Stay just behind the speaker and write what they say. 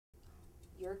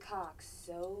your cock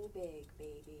so big,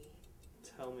 baby.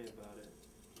 Tell me about it.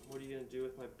 What are you gonna do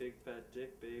with my big fat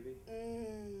dick, baby?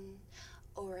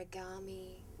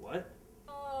 Origami. What?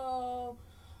 Oh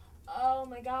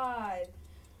my God.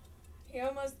 You're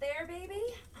almost there, baby?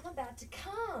 I'm about to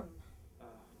come.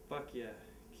 Fuck yeah.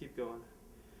 Keep going.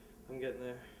 I'm getting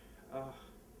there.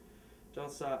 Don't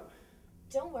stop.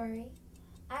 Don't worry.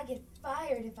 I get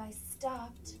fired if I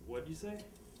stopped. What'd you say?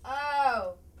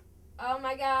 Oh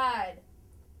my God.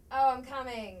 Oh, I'm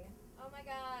coming. Oh my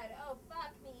God. Oh,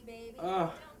 fuck me, baby.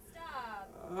 Don't stop.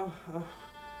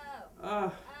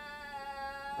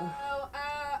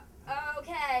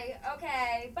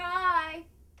 Okay, bye.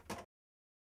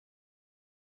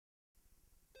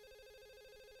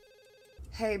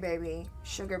 Hey, baby.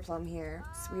 Sugar Plum here.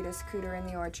 Sweetest cooter in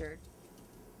the orchard.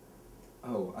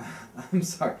 Oh, I'm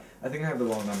sorry. I think I have the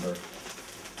wrong number.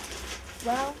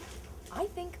 Well, I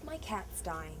think my cat's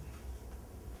dying.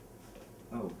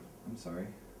 Oh, I'm sorry.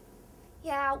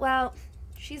 Yeah, well,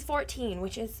 she's 14,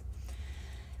 which is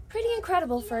pretty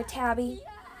incredible for a tabby.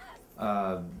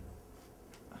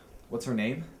 What's her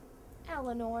name?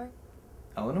 Eleanor.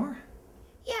 Eleanor?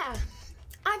 Yeah,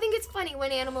 I think it's funny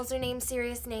when animals are named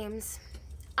serious names.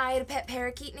 I had a pet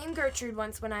parakeet named Gertrude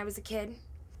once when I was a kid.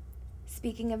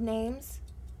 Speaking of names,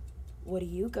 what do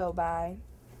you go by?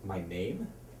 My name?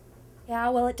 Yeah,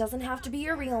 well, it doesn't have to be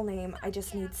your real name. I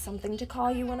just need something to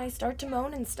call you when I start to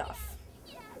moan and stuff.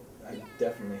 I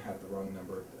definitely have the wrong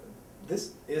number.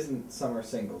 This isn't Summer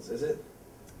Singles, is it?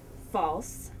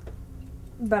 False.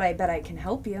 But I bet I can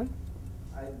help you.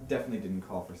 I definitely didn't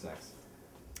call for sex.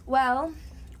 Well,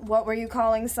 what were you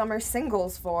calling Summer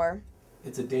Singles for?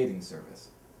 It's a dating service.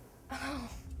 Oh.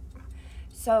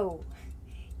 So,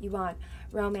 you want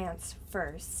romance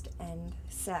first and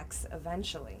sex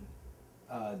eventually?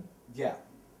 Yeah,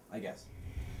 I guess.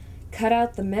 Cut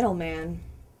out the middleman.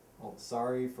 Well,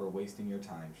 sorry for wasting your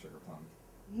time, Sugar Plum.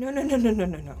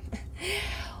 No.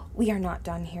 We are not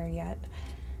done here yet.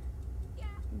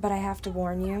 But I have to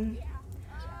warn you,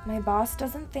 my boss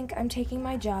doesn't think I'm taking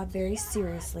my job very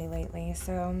seriously lately,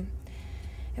 so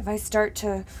if I start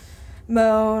to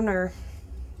moan or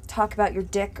talk about your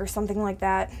dick or something like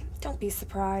that, don't be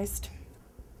surprised.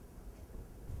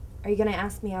 Are you gonna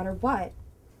ask me out or what?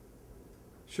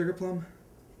 Sugar Plum?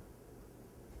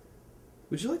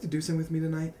 Would you like to do something with me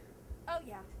tonight? Oh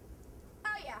yeah.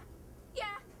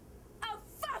 Oh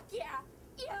fuck yeah.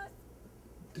 Yes.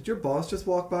 Did your boss just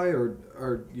walk by, or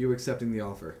are you accepting the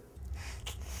offer?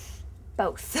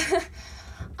 Both.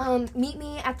 Meet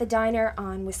me at the diner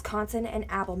on Wisconsin and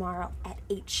Albemarle at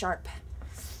 8 sharp.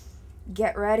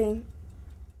 Get ready.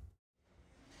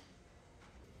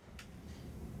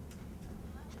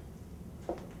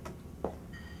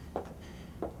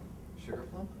 Sugar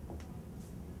Plum?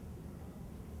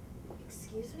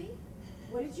 Excuse me?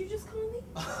 What did you just call me?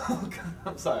 Oh, God,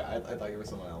 I'm sorry. I thought you were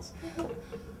someone else.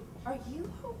 Are you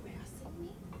harassing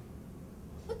me?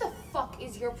 What the fuck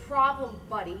is your problem,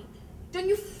 buddy? Don't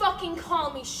you fucking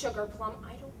call me Sugar Plum.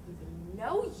 I don't even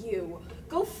know you.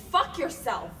 Go fuck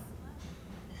yourself.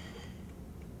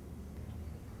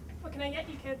 What can I get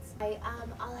you kids?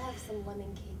 I'll have some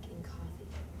lemon cake and coffee.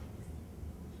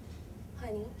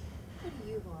 Honey, what do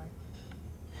you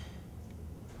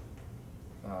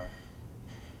want?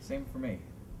 Same for me.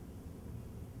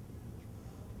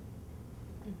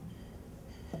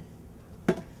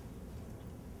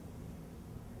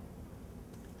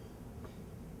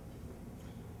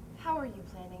 How are you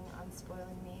planning on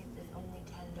spoiling me with only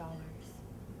 $10?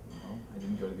 Well, I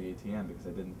didn't go to the ATM because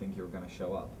I didn't think you were going to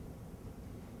show up.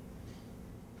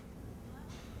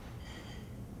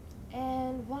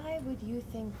 And why would you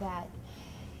think that?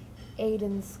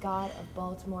 Aiden Scott of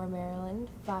Baltimore, Maryland,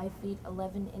 5 feet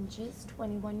 11 inches,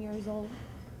 21 years old.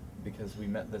 Because we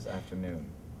met this afternoon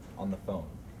on the phone.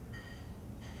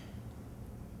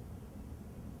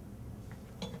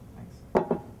 Thanks.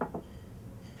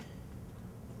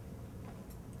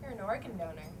 You're an organ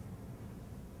donor.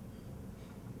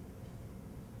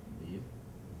 Indeed.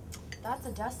 That's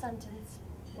a death sentence.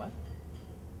 What?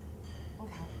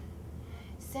 Okay.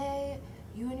 Say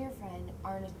you and your friend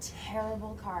are in a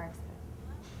terrible car accident.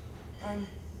 And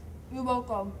you both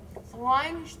go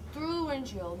flying through the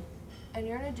windshield, and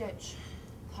you're in a ditch,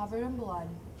 covered in blood,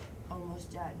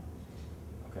 almost dead.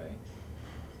 Okay.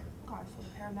 Okay, so the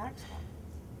paramedics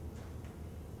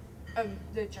come.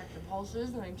 They check your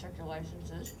pulses, and they check your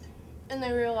licenses, and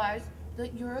they realize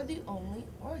that you're the only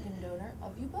organ donor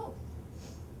of you both.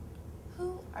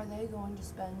 Who are they going to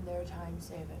spend their time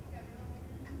saving?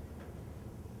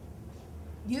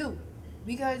 You.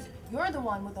 Because you're the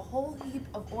one with a whole heap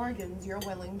of organs you're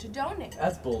willing to donate.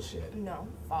 That's bullshit. No,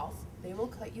 false. They will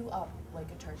cut you up like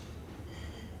a turkey.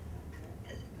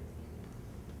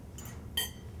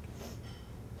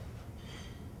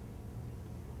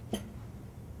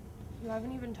 You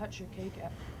haven't even touched your cake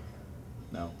yet.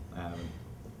 No, I haven't.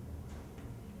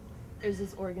 Is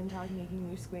this organ talk making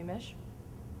you squeamish?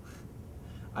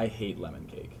 I hate lemon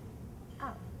cake.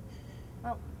 Oh.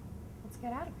 Well, let's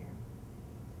get out of here.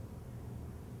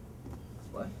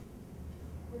 What?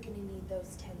 We're gonna need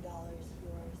those $10 of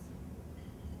yours.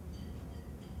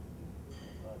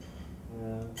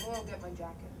 Yeah. I'll get my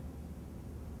jacket.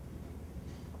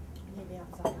 Maybe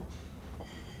outside.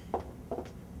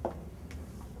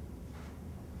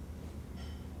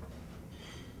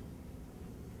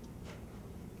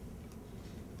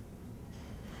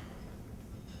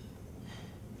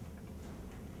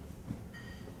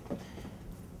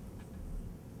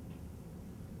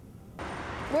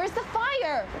 Where's the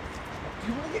fire? Do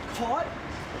you want to get caught?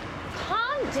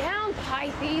 Calm down, pie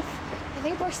thief. I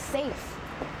think we're safe.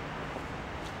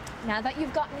 Now that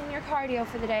you've gotten in your cardio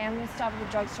for the day, I'm gonna stop at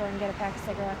the drugstore and get a pack of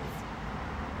cigarettes.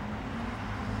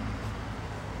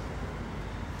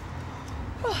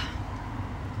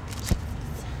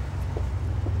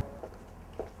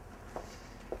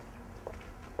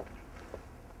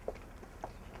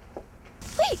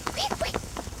 Wait!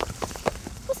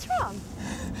 What's wrong?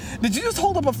 Did you just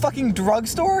hold up a fucking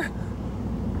drugstore?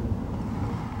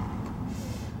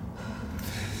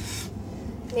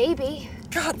 Maybe.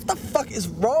 God, what the fuck is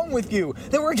wrong with you?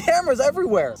 There were cameras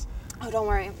everywhere. Oh, don't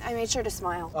worry. I made sure to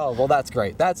smile. Oh, well, that's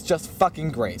great. That's just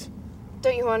fucking great.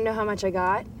 Don't you want to know how much I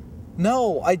got?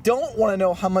 No, I don't want to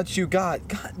know how much you got.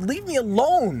 God, leave me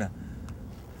alone.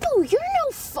 Boo, you're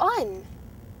no fun.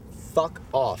 Fuck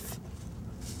off.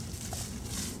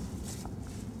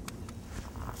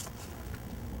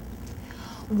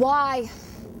 Why?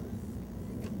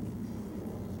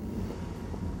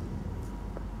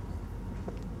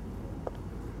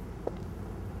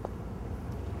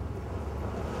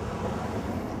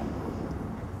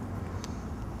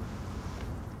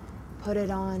 Put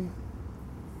it on.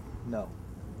 No.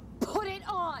 Put it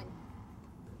on!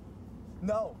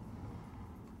 No.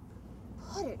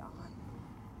 Put it on.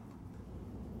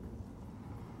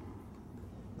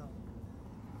 No.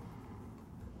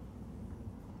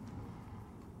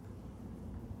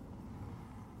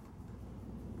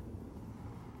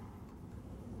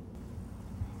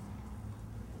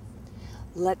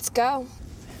 Let's go.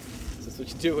 Is this what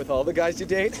you do with all the guys you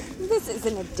date? This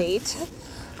isn't a date.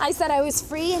 I said I was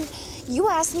free and you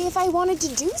asked me if I wanted to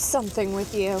do something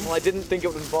with you. Well, I didn't think it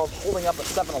would involve holding up a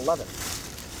 7-Eleven.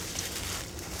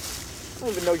 I don't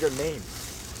even know your name.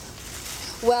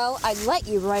 Well, I'd let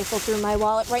you rifle through my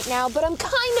wallet right now, but I'm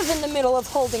kind of in the middle of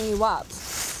holding you up.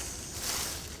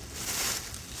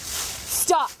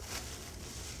 Stop!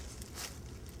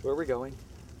 Where are we going?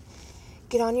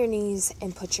 Get on your knees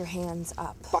and put your hands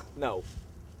up. Fuck no.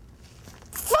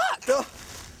 Fuck! Ugh.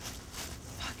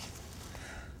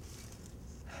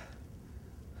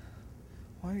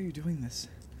 Why are you doing this?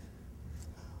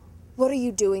 What are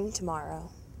you doing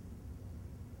tomorrow?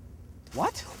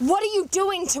 What? What are you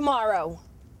doing tomorrow?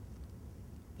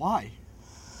 Why?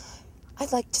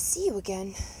 I'd like to see you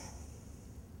again.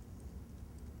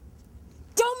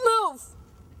 Don't move!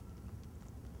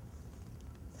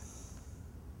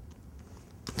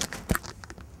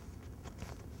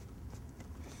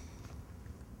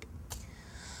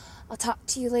 I'll talk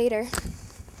to you later.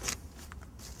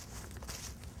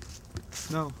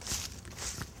 No.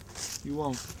 You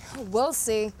won't. We'll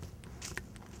see.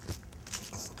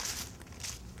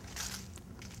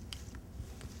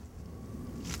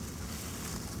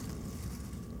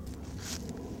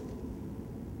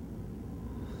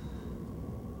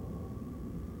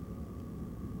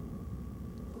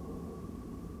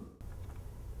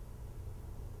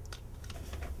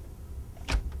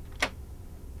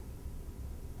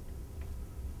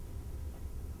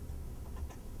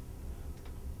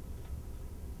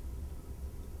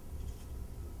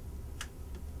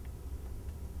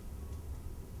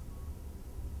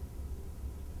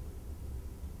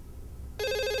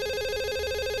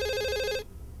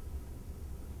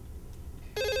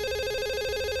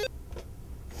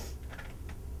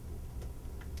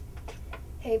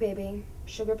 Hey baby,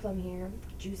 Sugar Plum here.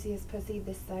 Juiciest pussy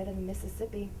this side of the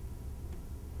Mississippi.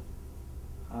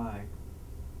 Hi.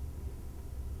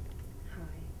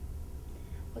 Hi.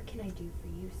 What can I do for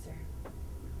you, sir?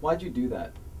 Why'd you do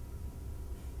that?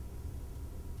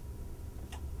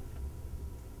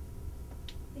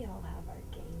 We all have our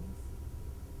games.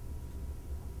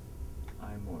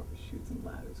 I'm more of a shoots and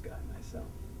ladders guy myself.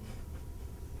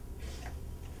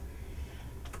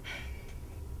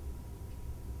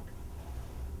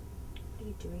 Do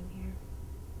you doing here?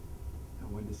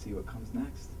 I wanted to see what comes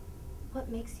next. What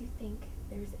makes you think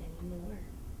there's any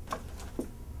more?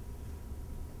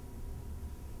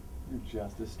 You're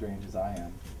just as strange as I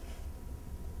am.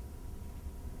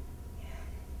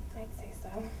 Yeah, I'd say so.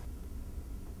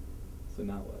 So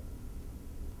now what?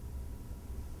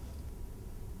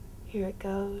 Here it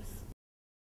goes.